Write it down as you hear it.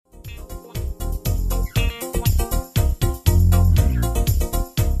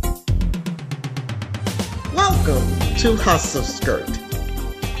to Hustle Skirt.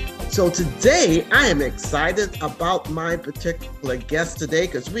 So today I am excited about my particular guest today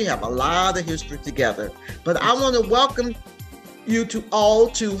because we have a lot of history together. But I want to welcome you to all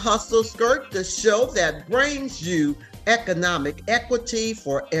to Hustle Skirt, the show that brings you economic equity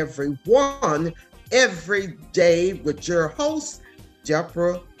for everyone every day with your host,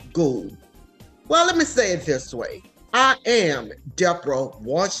 Deborah Gould. Well, let me say it this way. I am Deborah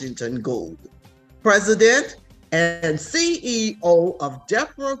Washington Gould, President and CEO of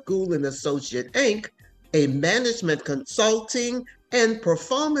Deborah Gould and Associate Inc., a management consulting and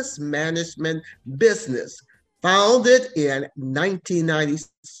performance management business founded in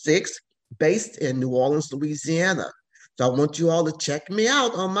 1996, based in New Orleans, Louisiana. So I want you all to check me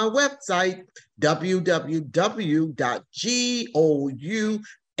out on my website,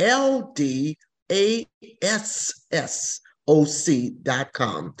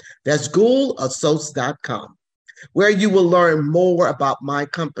 www.gouldassoc.com. That's gouldassoc.com, where you will learn more about my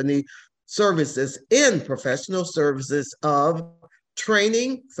company services in professional services of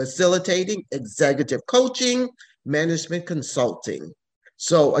training, facilitating, executive coaching, management consulting.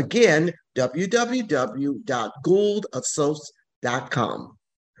 So again, www.gouldassoc.com.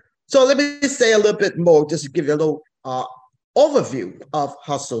 So let me say a little bit more, just to give you a little overview of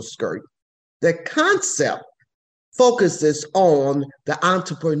Hustle Skirt. The concept focuses on the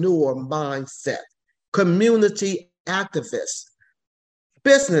entrepreneur mindset, community activists,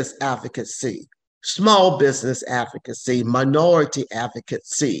 business advocacy, small business advocacy, minority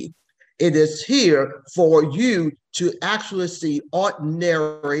advocacy. It is here for you to actually see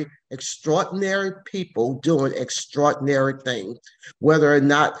ordinary, extraordinary people doing extraordinary things, whether or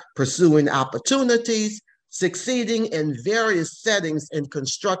not pursuing opportunities, succeeding in various settings in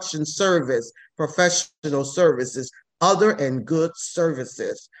construction service, professional services, other and good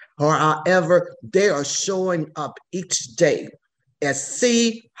services, or however they are showing up each day as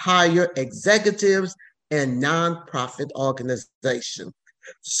higher executives and nonprofit organizations.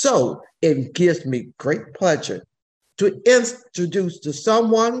 So it gives me great pleasure to introduce to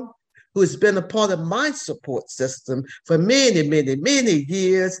someone who has been a part of my support system for many, many, many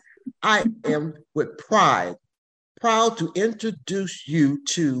years. I am with pride, proud to introduce you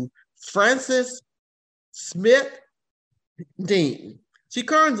to Frances Smith Dean. She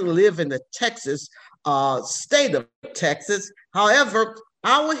currently lives in the Texas state of Texas. However,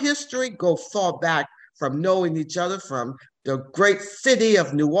 our history goes far back from knowing each other from the great city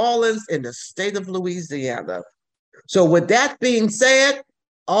of New Orleans in the state of Louisiana. So with that being said,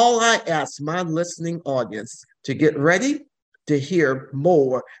 all I ask my listening audience to get ready to hear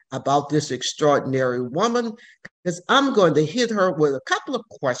more about this extraordinary woman, because I'm going to hit her with a couple of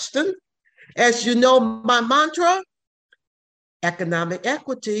questions. As you know, my mantra, economic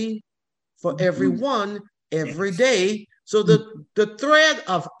equity for everyone, every day. So the thread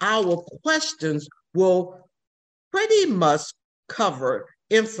of our questions will pretty much cover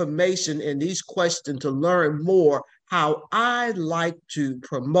information in these questions to learn more how I like to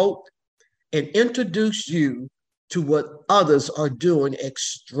promote and introduce you to what others are doing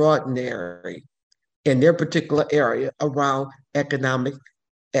extraordinary in their particular area around economic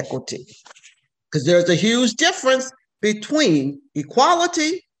equity. Because there's a huge difference between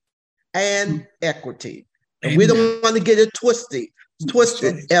equality and equity. And we don't want to get it twisted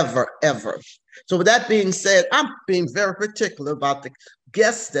ever. So with that being said, I'm being very particular about the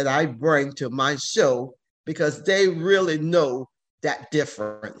guests that I bring to my show because they really know that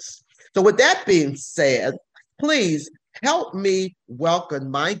difference. So with that being said, please help me welcome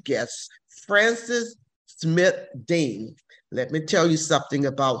my guest, Frances Smith Dean. Let me tell you something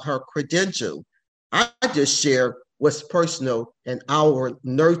about her credential. I just share what's personal in our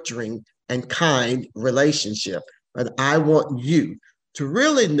nurturing and kind relationship. But I want you to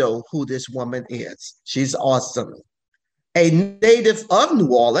really know who this woman is. She's awesome. A native of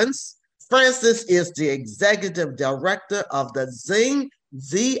New Orleans, Frances is the executive director of the Zan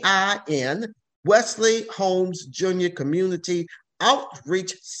Wesley Holmes Jr. Community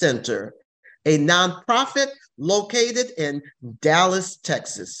Outreach Center, a nonprofit located in Dallas,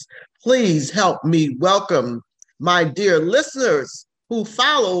 Texas. Please help me welcome my dear listeners who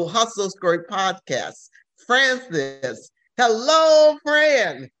follow Hustle Skirt Podcast. Frances, hello,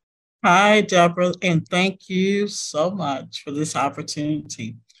 friend. Hi, Deborah, and thank you so much for this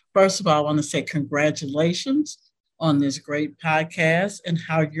opportunity. First of all, I want to say congratulations on this great podcast and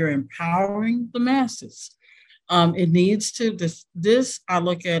how you're empowering the masses. It needs to, this I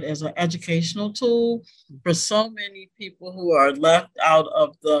look at as an educational tool for so many people who are left out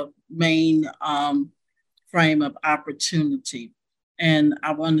of the main frame of opportunity. And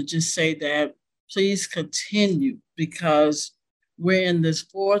I want to just say that Please continue, because we're in this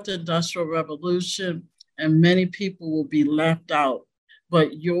fourth industrial revolution and many people will be left out.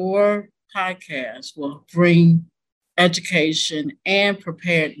 But your podcast will bring education and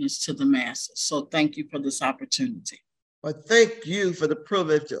preparedness to the masses. So thank you for this opportunity. Well, thank you for the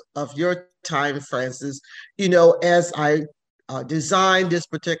privilege of your time, Francis. As I designed this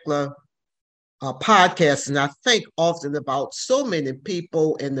particular podcast, and I think often about so many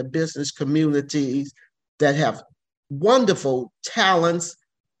people in the business communities that have wonderful talents,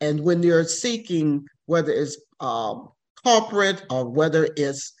 and when they're seeking, whether it's corporate or whether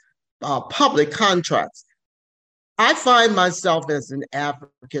it's public contracts, I find myself as an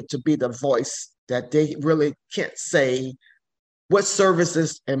advocate to be the voice that they really can't say what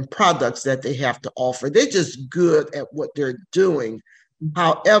services and products that they have to offer. They're just good at what they're doing.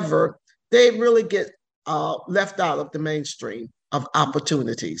 However, they really get left out of the mainstream of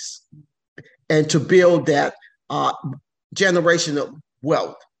opportunities and to build that generational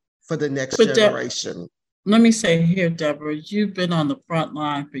wealth for the next generation. Let me say here, Deborah, you've been on the front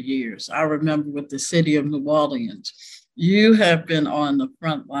line for years. I remember with the city of New Orleans, you have been on the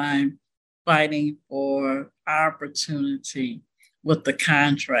front line fighting for opportunity with the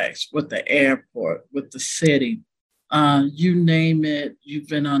contracts, with the airport, with the city. You name it, you've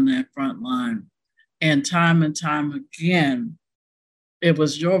been on that front line. And time again, it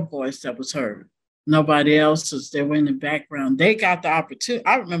was your voice that was heard. Nobody else's. They were in the background. They got the opportunity.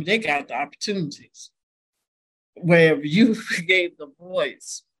 I remember they got the opportunities where you gave the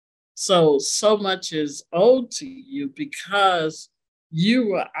voice. So much is owed to you because you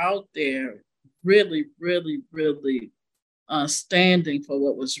were out there really, really, really standing for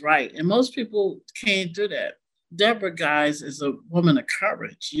what was right. And most people can't do that. Deborah, guys, is a woman of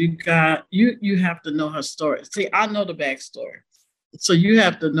courage. You have to know her story. See, I know the backstory. So you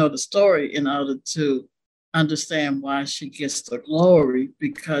have to know the story in order to understand why she gets the glory,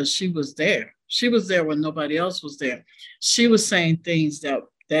 because she was there. She was there when nobody else was there. She was saying things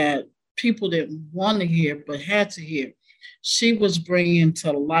that people didn't want to hear but had to hear. She was bringing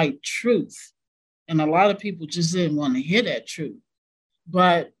to light truth. And a lot of people just didn't want to hear that truth.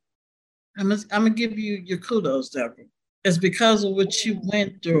 But I'm going to give you your kudos, Deborah. It's because of what you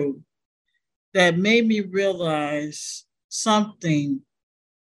went through that made me realize something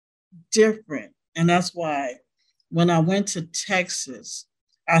different. And that's why when I went to Texas,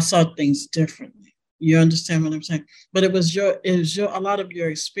 I saw things differently. You understand what I'm saying? But it was a lot of your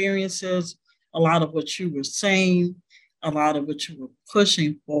experiences, a lot of what you were saying, a lot of what you were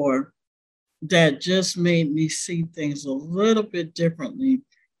pushing for that just made me see things a little bit differently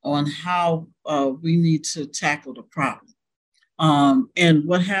on how we need to tackle the problem. And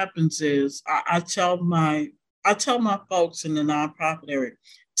what happens is I tell my folks in the nonprofit area,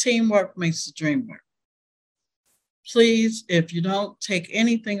 teamwork makes the dream work. Please, if you don't take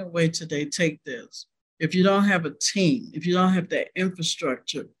anything away today, take this. If you don't have a team, if you don't have that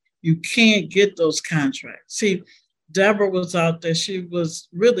infrastructure, you can't get those contracts. See, Deborah was out there. She was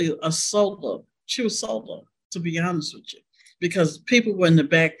really a solo. She was solo, to be honest with you, because people were in the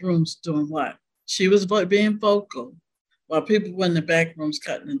back rooms doing what? She was being vocal while people were in the back rooms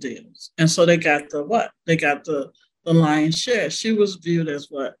cutting the deals. And so they got the what? They got the lion's share. She was viewed as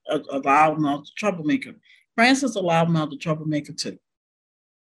what? A loudmouth troublemaker. Francis a loudmouth troublemaker too.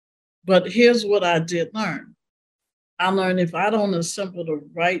 But here's what I did learn. I learned if I don't assemble the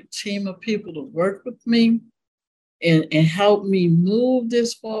right team of people to work with me and help me move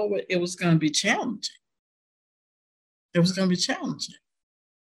this forward, it was going to be challenging. It was going to be challenging.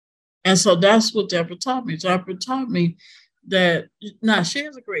 And so that's what Deborah taught me. Deborah taught me that now she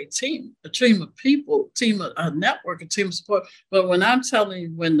has a great team, a team of people, a network, a team of support. But when I'm telling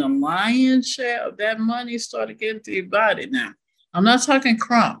you, when the lion's share of that money started getting divided, now, I'm not talking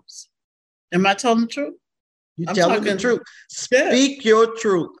crumbs. Am I telling the truth? You're telling the truth. Speak your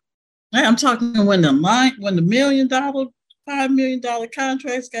truth. I'm talking when the $1 million, $5 million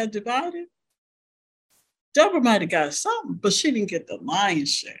contracts got divided, Deborah might have got something, but she didn't get the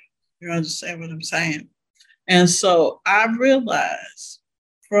lion's share. You understand what I'm saying? And so I realized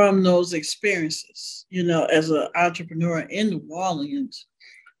from those experiences, as an entrepreneur in New Orleans,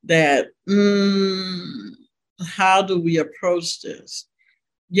 that how do we approach this?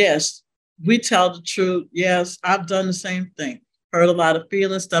 Yes, we tell the truth. Yes, I've done the same thing. Heard a lot of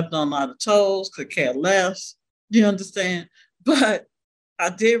feelings, stepped on a lot of toes, could care less. You understand? But I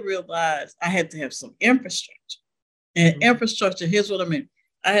did realize I had to have some infrastructure. And infrastructure, here's what I mean.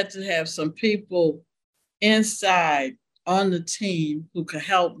 I had to have some people inside on the team who could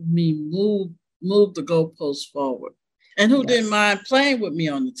help me move the goalposts forward and who didn't mind playing with me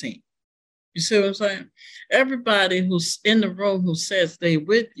on the team. You see what I'm saying? Everybody who's in the room who says they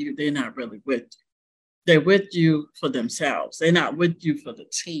with you, they're not really with you. They're with you for themselves. They're not with you for the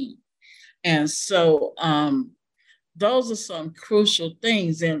team. And so those are some crucial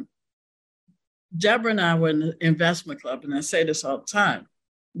things. And Deborah and I were in the investment club, and I say this all the time.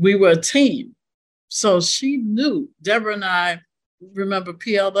 We were a team. So she knew. Deborah and I, remember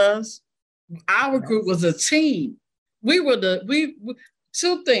PLS? Our group was a team. We were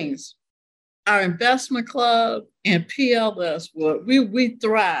two things. Our investment club and PLS we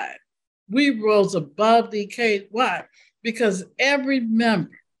thrived. We rose above the occasion. Why? Because every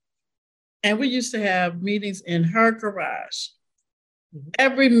member, and we used to have meetings in her garage.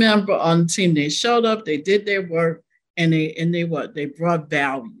 Every member on the team, they showed up, they did their work, and they brought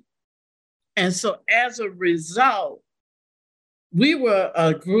value. And so as a result, we were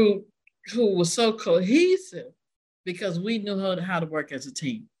a group who was so cohesive because we knew how to work as a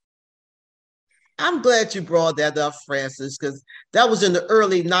team. I'm glad you brought that up, Francis, because that was in the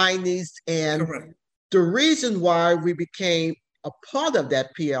early 90s. And correct. The reason why we became a part of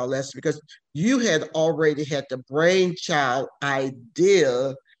that PLS, because you had already had the brainchild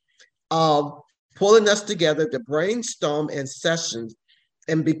idea of pulling us together to brainstorm and sessions.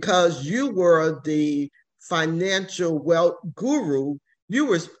 And because you were the financial wealth guru, you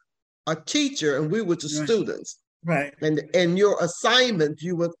were a teacher and we were the students. Right. And your assignment,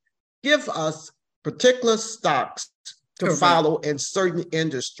 you would give us particular stocks to correct. Follow in certain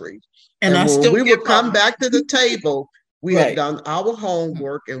industries. And when we would come back to the table, we right. had done our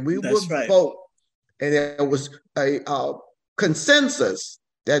homework and we would right. vote. And there was a consensus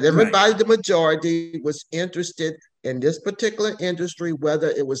that everybody, right. the majority, was interested in this particular industry, whether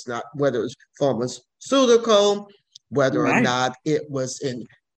it was pharmaceutical, whether right. or not it was in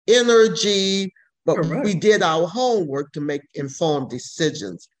energy, but correct. We did our homework to make informed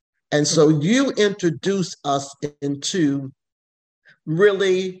decisions. And so you introduced us into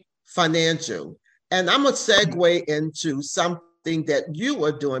really financial. And I'm going to segue into something that you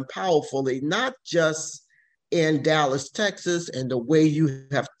are doing powerfully, not just in Dallas, Texas, and the way you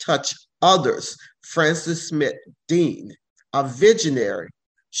have touched others. Frances Smith Dean, a visionary.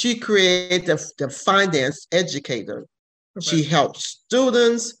 She created the finance educator. Okay. She helped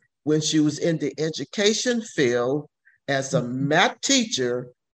students when she was in the education field as a math teacher.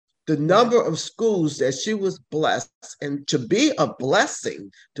 The number of schools that she was blessed, and to be a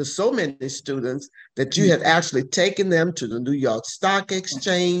blessing to so many students that you had actually taken them to the New York Stock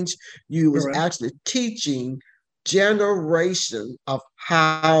Exchange. You was actually teaching generation of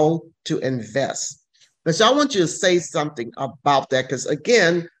how to invest. And so I want you to say something about that, because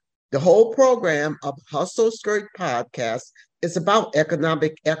again, the whole program of Hustle Skirt Podcast is about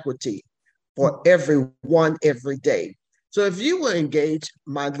economic equity for everyone every day. So if you will engage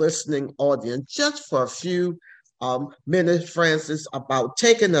my listening audience just for a few minutes, Francis, about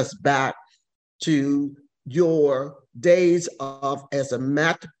taking us back to your days of as a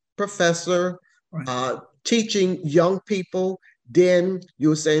math professor, right. Teaching young people, then you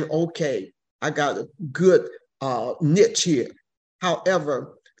were saying, okay, I got a good niche here.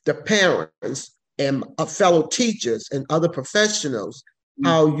 However, the parents and fellow teachers and other professionals, mm-hmm.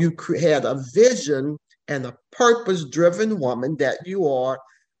 how you had a vision and a purpose-driven woman that you are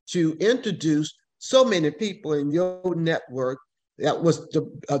to introduce so many people in your network. That was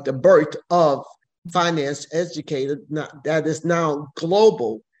the birth of Finance Educator that is now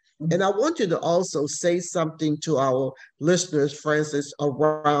global. And I want you to also say something to our listeners, Francis,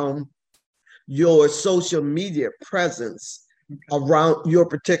 around your social media presence, around your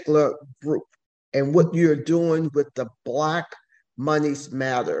particular group and what you're doing with the Black Monies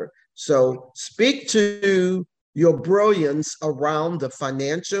Matter. So speak to your brilliance around the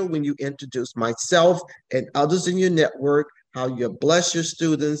financial when you introduce myself and others in your network, how you bless your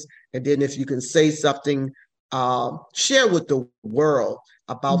students. And then if you can say something, share with the world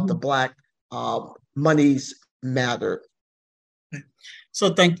about mm-hmm. the Black Monies Matter.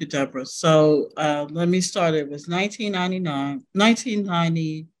 So thank you, Deborah. So let me start. It was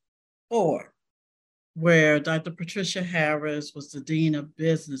 1994. Where Dr. Patricia Harris was the Dean of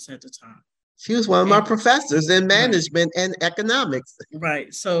Business at the time. She was one of my professors in management and economics.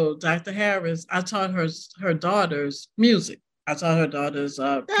 Right. So Dr. Harris, I taught her daughters music. I taught her daughters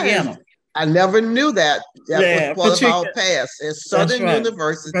piano. I never knew that. That was part of our past. At Southern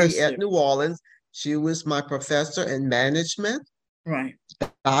University at New Orleans, she was my professor in management. Right.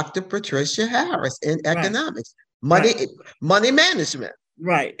 Dr. Patricia Harris in economics, money management.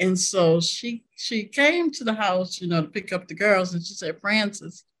 Right. And so she came to the house, to pick up the girls, and she said,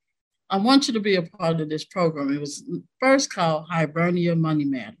 Francis, I want you to be a part of this program. It was first called Hibernia Money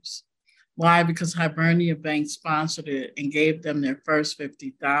Matters. Why? Because Hibernia Bank sponsored it and gave them their first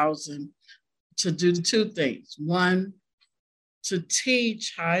 50,000 to do two things. One, to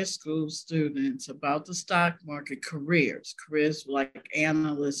teach high school students about the stock market careers like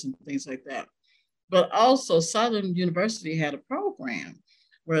analysts and things like that. But also, Southern University had a program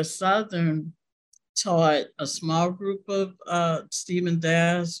where Southern taught a small group of Stephen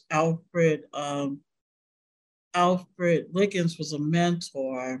Dass, Alfred Liggins was a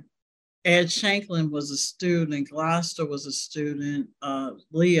mentor. Ed Shanklin was a student. Gloucester was a student.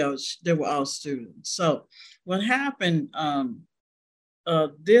 Leo, they were all students. So what happened,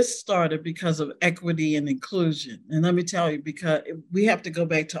 this started because of equity and inclusion. And let me tell you, because we have to go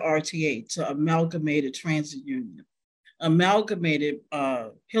back to RTA, to Amalgamated Transit Union. Amalgamated,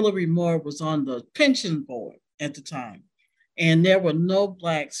 Hillary Moore was on the pension board at the time, and there were no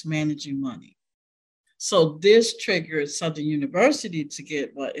Blacks managing money. So this triggered Southern University to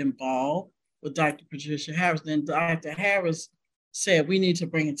get involved with Dr. Patricia Harris. Then Dr. Harris said, we need to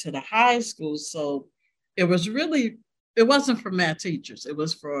bring it to the high school. So it wasn't for math teachers. It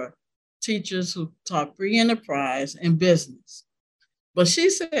was for teachers who taught free enterprise and business. But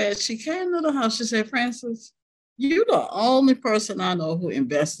she said, she came to the house, she said, Francis, you're the only person I know who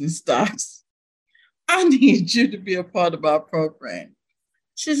invests in stocks. I need you to be a part of our program.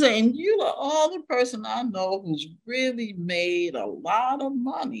 She said, and you're the only person I know who's really made a lot of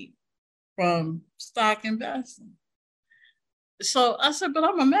money from stock investing. So I said, but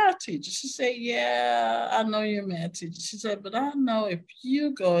I'm a math teacher. She said, yeah, I know you're a math teacher. She said, but I know if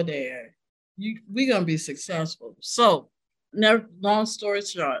you go there, we're going to be successful. So, long story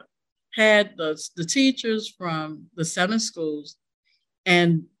short, had the teachers from the 7 schools,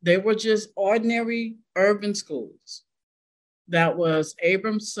 and they were just ordinary urban schools. That was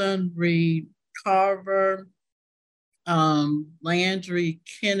Abramson, Reed, Carver, Landry,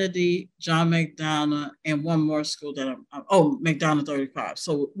 Kennedy, John McDonough, and one more school that McDonough 35.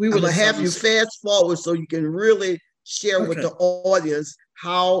 So we would have you fast forward so you can really share with the audience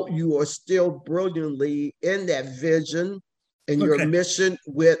how you are still brilliantly in that vision and your mission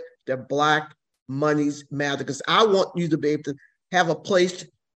with the Black Money's Matter. Because I want you to be able to have a place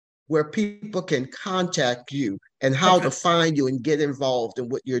where people can contact you and how to find you and get involved in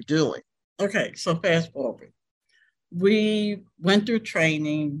what you're doing. Okay, so fast forward. We went through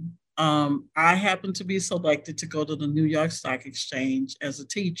training. I happened to be selected to go to the New York Stock Exchange as a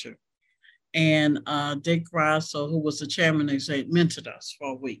teacher. And Dick Grasso, who was the chairman, they said, mentored us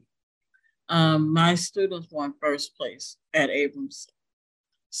for a week. My students won first place at Abramson.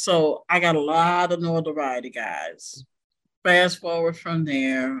 So I got a lot of notoriety, guys. Fast forward from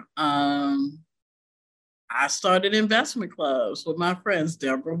there, I started investment clubs with my friends.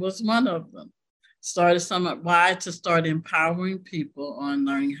 Deborah was one of them. Started to start empowering people on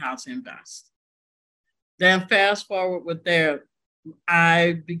learning how to invest. Then fast forward with there,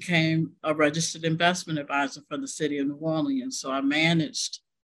 I became a registered investment advisor for the city of New Orleans. So I managed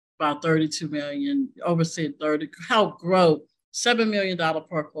about 32 million, helped grow $7 million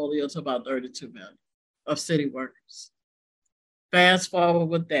portfolio to about 32 million of city workers. Fast forward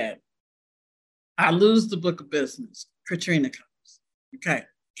with that, I lose the book of business. Katrina comes. Okay,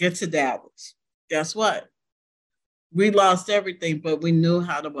 get to Dallas. Guess what? We lost everything, but we knew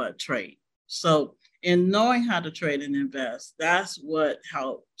how to trade. So in knowing how to trade and invest, that's what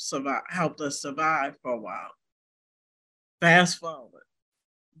helped us survive for a while. Fast forward.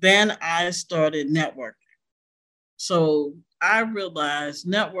 Then I started networking. So I realized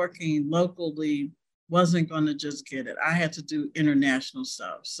networking locally wasn't going to just get it. I had to do international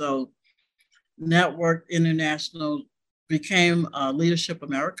stuff. So Network International, became a Leadership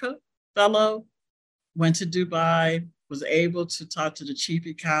America fellow, went to Dubai, was able to talk to the chief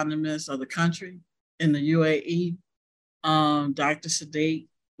economist of the country in the UAE. Dr. Sadiq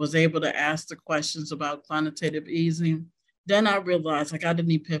was able to ask the questions about quantitative easing. Then I realized, I got an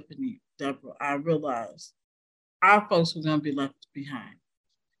epiphany, Deborah. I realized our folks were going to be left behind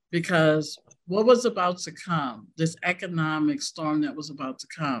because what was about to come, this economic storm that was about to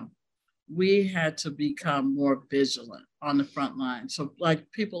come, we had to become more vigilant on the front line. So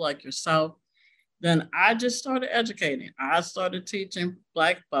like people like yourself, then I just started educating. I started teaching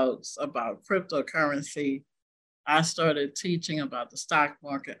Black folks about cryptocurrency. I started teaching about the stock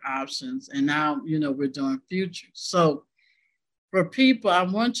market options. And now, we're doing futures. So for people, I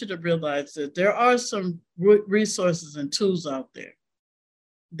want you to realize that there are some resources and tools out there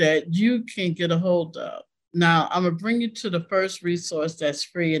that you can get a hold of. Now, I'm going to bring you to the first resource that's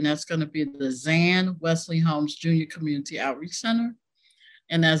free, and that's going to be the Zan Wesley Holmes Junior Community Outreach Center.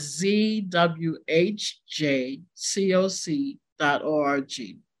 And that's zwhjcoc.org.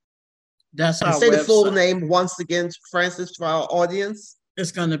 That's And our say the full website. name once again, Francis, for our audience.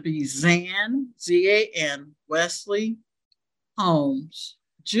 It's going to be Zan, Z-A-N, Wesley Holmes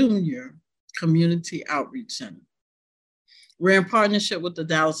Jr. Community Outreach Center. We're in partnership with the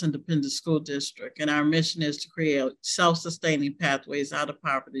Dallas Independent School District, and our mission is to create self-sustaining pathways out of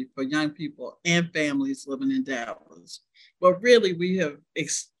poverty for young people and families living in Dallas. But really, we have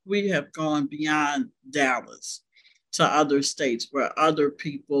gone beyond Dallas to other states where other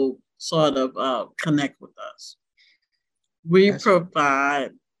people sort of connect with us. We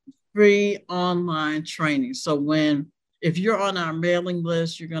provide free online training. So if you're on our mailing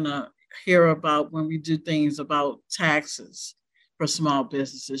list, you're going to hear about when we do things about taxes for small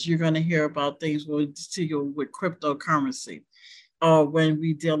businesses. You're going to hear about things when we deal with cryptocurrency or when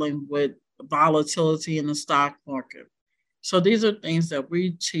we're dealing with volatility in the stock market. So these are things that we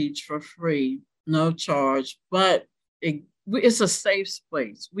teach for free, no charge, but it's a safe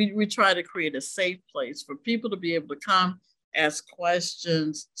place. We try to create a safe place for people to be able to come, ask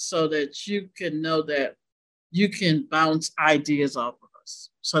questions so that you can know that you can bounce ideas off of us.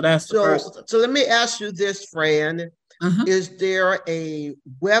 So that's the first thing. So let me ask you this, Fran. Is there a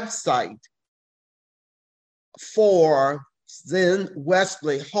website for Zan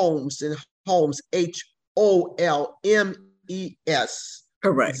Wesley Holmes, and Holmes, Holmes?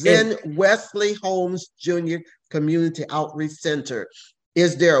 Correct. Zan Wesley Holmes Jr. Community Outreach Center.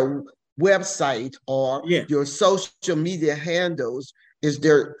 Is there a website or your social media handles?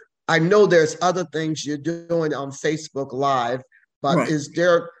 I know there's other things you're doing on Facebook Live, but is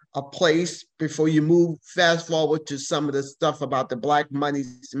there a place before you fast forward to some of the stuff about the Black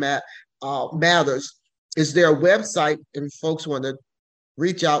Money's Matters? Is there a website and folks want to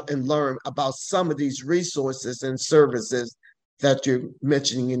reach out and learn about some of these resources and services that you're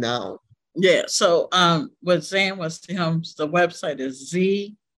mentioning now? Yeah. So with Zan Wesley Holmes, the website is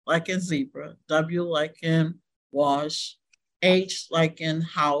Z like in zebra, W like in wash, H like in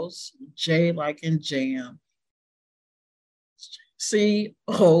house, J like in jam,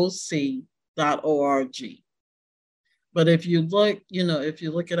 COC.org. But if you look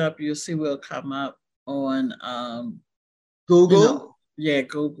it up, you'll see we'll come up on Google. Google. You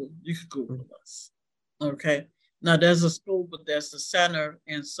can Google us. Okay. Now there's a school, but there's the center,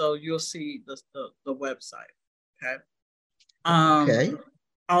 and so you'll see the website. Okay. Okay.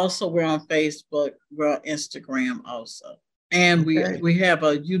 Also, we're on Facebook. We're on Instagram also, and we have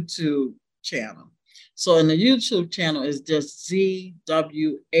a YouTube channel. So in the YouTube channel is just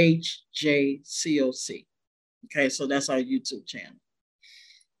ZWHJCOC. Okay, so that's our YouTube channel.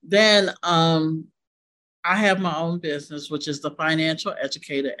 Then I have my own business, which is the Financial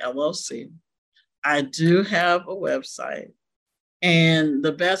Educator LLC. I do have a website, and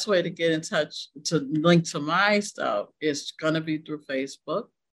the best way to get in touch to link to my stuff is going to be through Facebook.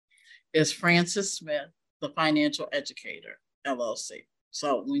 It's Francis Smith, the Financial Educator LLC.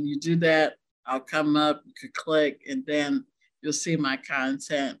 So when you do that, I'll come up, you could click, and then you'll see my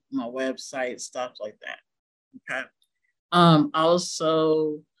content, my website, stuff like that. Okay.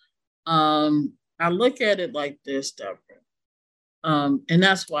 Also, I look at it like this, Deborah. And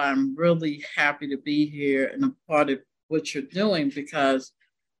that's why I'm really happy to be here and a part of what you're doing, because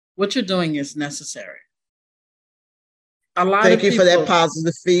what you're doing is necessary. Thank you for that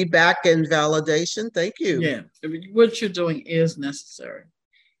positive feedback and validation. Thank you. Yeah, what you're doing is necessary.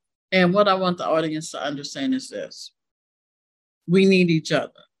 And what I want the audience to understand is this: we need each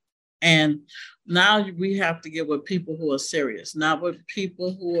other. And now we have to get with people who are serious, not with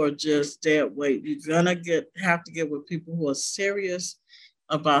people who are just dead weight. You're gonna have to get with people who are serious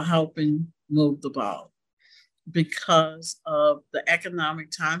about helping move the ball because of the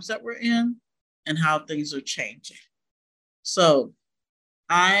economic times that we're in and how things are changing. So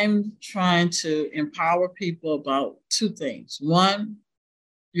I'm trying to empower people about two things. One,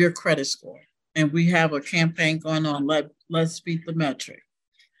 your credit score. And we have a campaign going on, Let's Beat the Metric.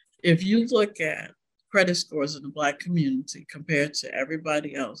 If you look at credit scores in the Black community compared to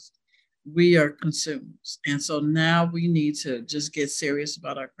everybody else, we are consumers. And so now we need to just get serious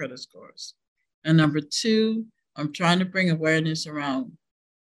about our credit scores. And number two, I'm trying to bring awareness around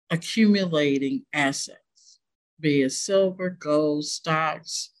accumulating assets, be it silver, gold,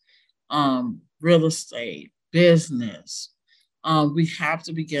 stocks, real estate, business. We have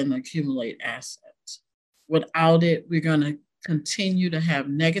to begin to accumulate assets. Without it, we're going to continue to have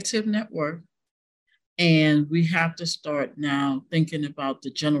negative net worth. And we have to start now thinking about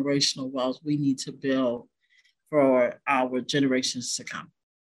the generational wealth we need to build for our generations to come.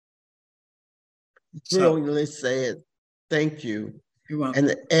 Brilliantly said. Thank you. You're welcome.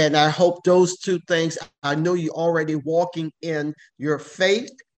 And I hope those two things, I know you're already walking in your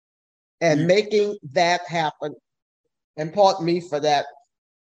faith and making that happen. And pardon me for that.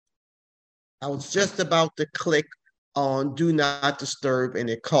 I was just about to click on do not disturb and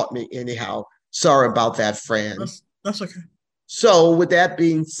it caught me anyhow. Sorry about that, friend. That's okay. So with that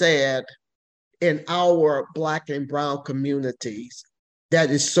being said, in our Black and brown communities,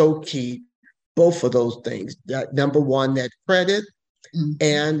 that is so key, both of those things. That number one, that credit,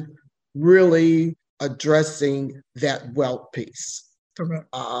 and really addressing that wealth piece. Correct.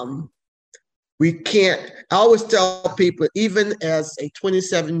 We can't, I always tell people, even as a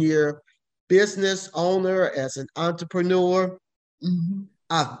 27-year business owner, as an entrepreneur,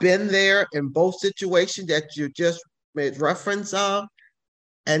 I've been there in both situations that you just made reference of.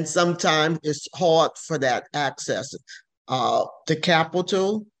 And sometimes it's hard for that access to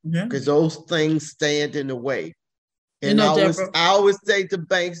capital because those things stand in the way. And I always say to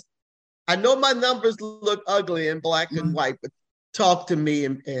banks, I know my numbers look ugly in black and white, but talk to me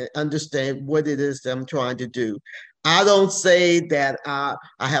and understand what it is that I'm trying to do. I don't say that I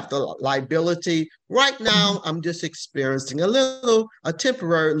have the liability. Right now, I'm just experiencing a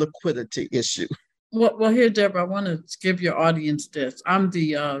temporary liquidity issue. Well, here, Deborah, I want to give your audience this. I'm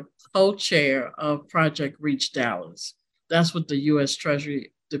the co-chair of Project Reach Dallas. That's with the U.S.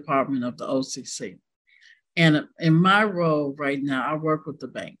 Treasury Department of the OCC. And in my role right now, I work with the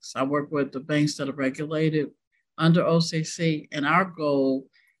banks. I work with the banks that are regulated under OCC, and our goal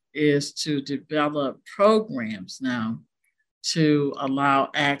is to develop programs now to allow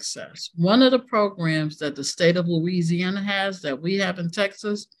access. One of the programs that the state of Louisiana has that we have in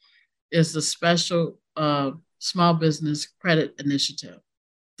Texas is the Special Small Business Credit Initiative.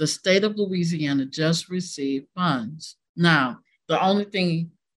 The state of Louisiana just received funds. Now, the only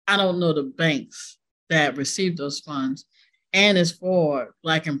thing, I don't know the banks that received those funds, and it's for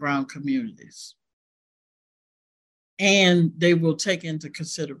Black and brown communities. And they will take into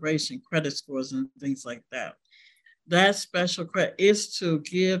consideration credit scores and things like that. That special credit is to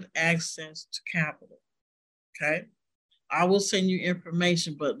give access to capital, okay? I will send you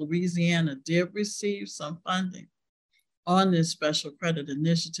information, but Louisiana did receive some funding on this special credit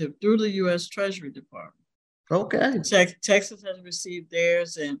initiative through the U.S. Treasury Department. Okay. Texas has received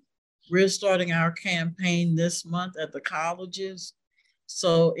theirs, and we're starting our campaign this month at the colleges.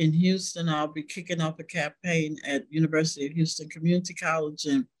 So in Houston, I'll be kicking off a campaign at University of Houston Community College,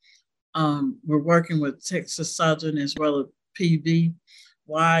 and we're working with Texas Southern as well as PV.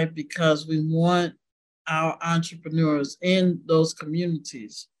 Why? Because we want our entrepreneurs in those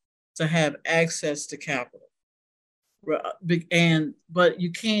communities to have access to capital. But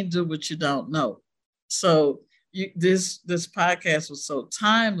you can't do what you don't know. So this podcast was so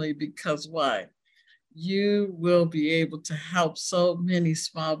timely because why? You will be able to help so many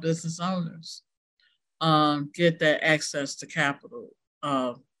small business owners get that access to capital.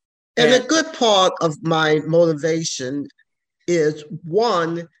 And a good part of my motivation is,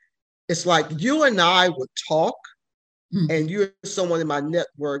 one, it's like you and I would talk, and you're someone in my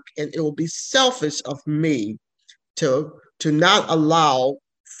network, and it will be selfish of me to not allow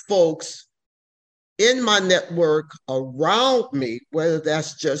folks in my network around me, whether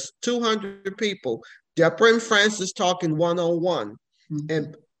that's just 200 people, Deborah and Francis talking one-on-one.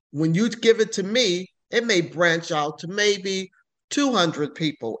 And when you give it to me, it may branch out to maybe 200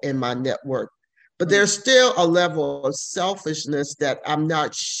 people in my network. But there's still a level of selfishness that I'm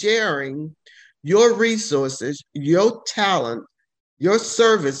not sharing your resources, your talent, your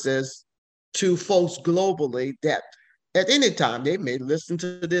services to folks globally that at any time they may listen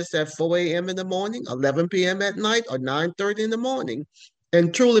to this at 4 a.m. in the morning, 11 p.m. at night, or 9:30 in the morning,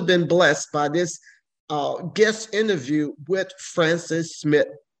 and truly been blessed by this guest interview with Francis Smith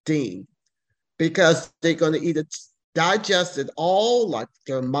Dean, because they're going to either digest it all, like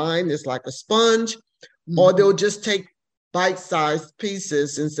their mind is like a sponge, or they'll just take bite-sized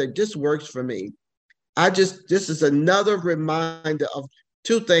pieces and say, this works for me. This is another reminder of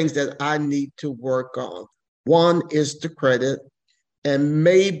two things that I need to work on. One is the credit, and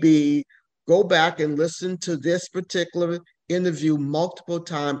maybe go back and listen to this particular interview multiple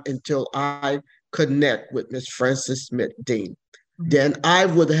times until I connect with Ms. Francis Smith Dean. Then I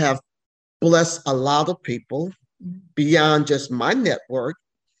would have blessed a lot of people beyond just my network.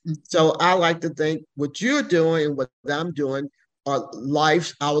 So I like to think what you're doing and what I'm doing, our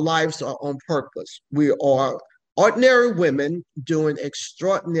lives are on purpose. We are ordinary women doing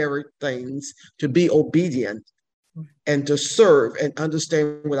extraordinary things to be obedient and to serve and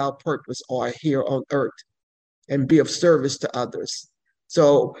understand what our purpose are here on earth and be of service to others.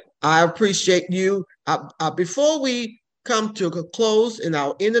 So I appreciate you. Before we come to a close in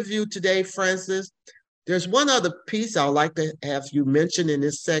our interview today, Francis, There's one other piece I'd like to have you mention in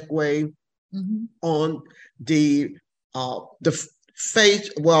this segue on the the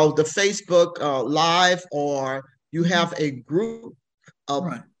Facebook Live, or you have a group of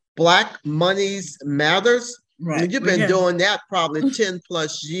Black Monies Matters. Right. I mean, you've been doing that probably 10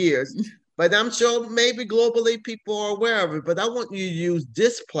 plus years, but I'm sure maybe globally people are aware of it. But I want you to use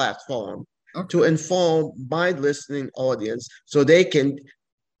this platform to inform my listening audience so they can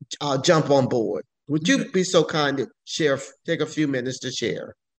jump on board. Would you be so kind to take a few minutes to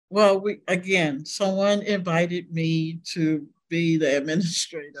share? Well, someone invited me to be the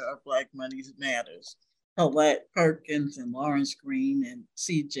administrator of Black Monies Matters. Colette Perkins and Lawrence Green and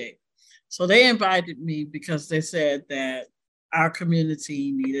CJ. So they invited me because they said that our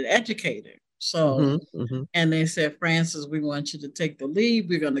community needed educators. So, and they said, Francis, we want you to take the lead.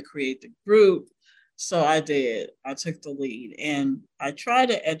 We're going to create the group. So I did. I took the lead, and I try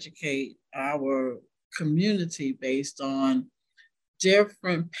to educate our community based on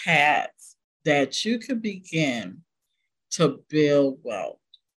different paths that you can begin to build wealth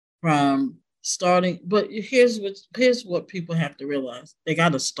from starting. But here's what people have to realize. They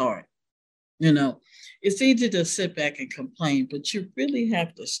got to start. You know, it's easy to sit back and complain, but you really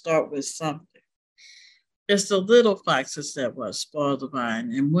have to start with something. It's the little foxes that spoil the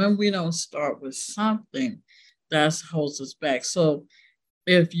vine. And when we don't start with something, that holds us back. So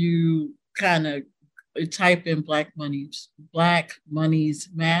if you kind of type in Black Monies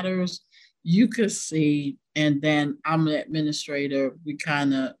Matters, you could see, and then I'm an administrator. We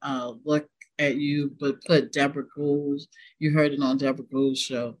kind of look at you, but put Deborah Gould's. You heard it on Deborah Gould's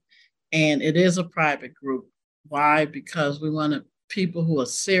show. And it is a private group. Why? Because we want people who are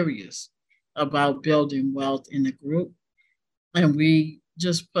serious about building wealth in the group. And we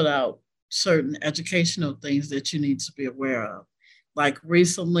just put out certain educational things that you need to be aware of. Like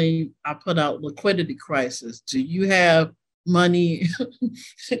recently, I put out liquidity crisis. Do you have money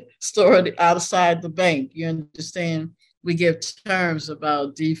stored outside the bank? You understand? We give terms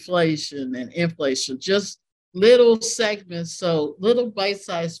about deflation and inflation, just little segments, so little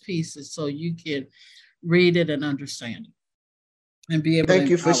bite-sized pieces so you can read it and understand it. And be able Thank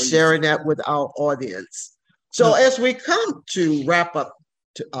you for sharing that with our audience. So as we come to wrap up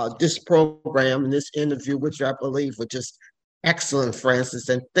this program and this interview, which I believe was just excellent, Francis,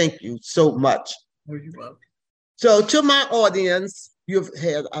 and thank you so much. Oh, you're welcome. So to my audience, you've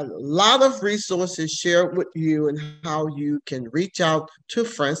had a lot of resources shared with you and how you can reach out to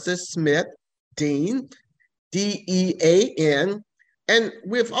Francis Smith, Dean, D-E-A-N. And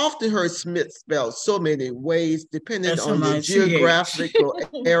we've often heard Smith spelled so many ways, depending on the geographical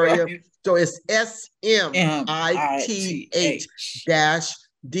area. Right. So it's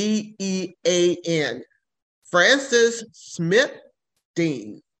SMITH-DEAN. Francis Smith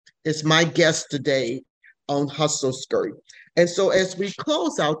Dean is my guest today on Hustle Skirt. And so as we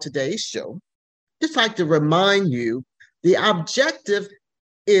close out today's show, just like to remind you, the objective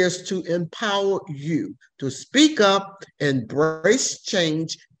is to empower you to speak up, embrace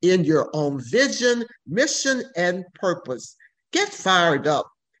change in your own vision, mission, and purpose. Get fired up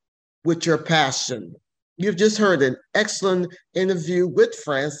with your passion. You've just heard an excellent interview with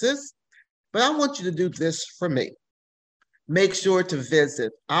Francis, but I want you to do this for me. Make sure to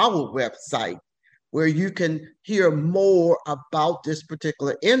visit our website where you can hear more about this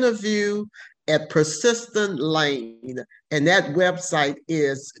particular interview at Persistent Lane. And that website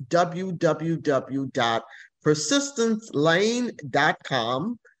is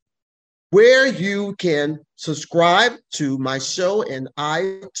www.persistencelane.com, where you can subscribe to my show in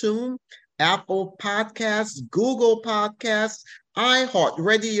iTunes, Apple Podcasts, Google Podcasts,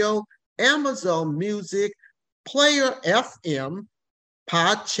 iHeartRadio, Amazon Music, Player FM,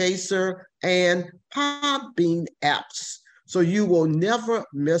 Podchaser, and Podbean apps. So you will never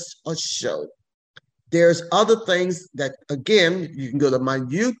miss a show. There's other things that, again, you can go to my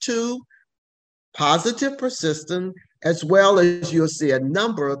YouTube, Positive Persistent, as well as you'll see a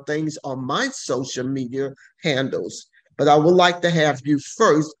number of things on my social media handles. But I would like to have you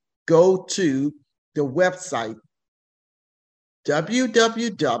first go to the website,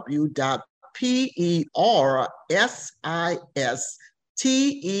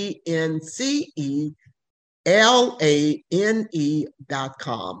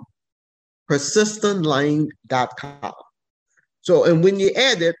 persistentlane.com. So, and when you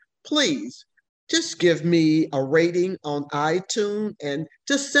add it, please just give me a rating on iTunes and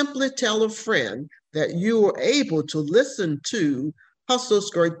just simply tell a friend that you were able to listen to Hustle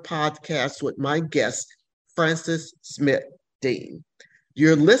Skirt Podcast with my guest, Francis Smith Dean.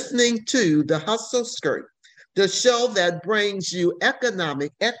 You're listening to the Hustle Skirt the show that brings you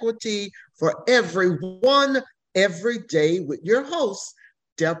economic equity for everyone, every day, with your host,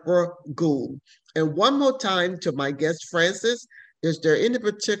 Deborah Gould. And one more time to my guest, Francis, is there any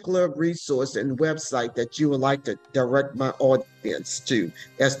particular resource and website that you would like to direct my audience to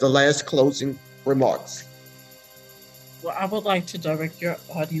as the last closing remarks? Well, I would like to direct your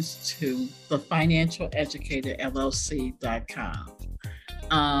audience to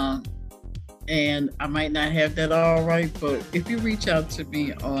thefinancialeducatorllc.com. And I might not have that all right, but if you reach out to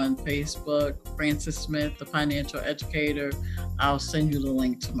me on Facebook, Francis Smith, the financial educator, I'll send you the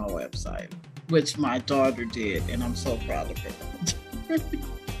link to my website, which my daughter did, and I'm so proud of her.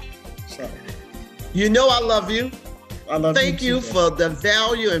 So, you know I love you. I love you. Thank you for the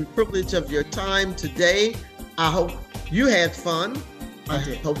value and privilege of your time today. I hope you had fun. I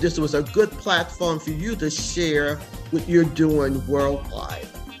hope this was a good platform for you to share what you're doing worldwide.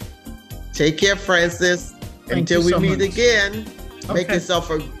 Take care, Francis. Until we meet again, make yourself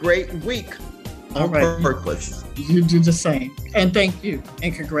a great week on purpose. You do the same. And thank you.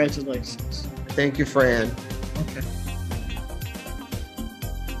 And congratulations. Thank you, Fran. Okay.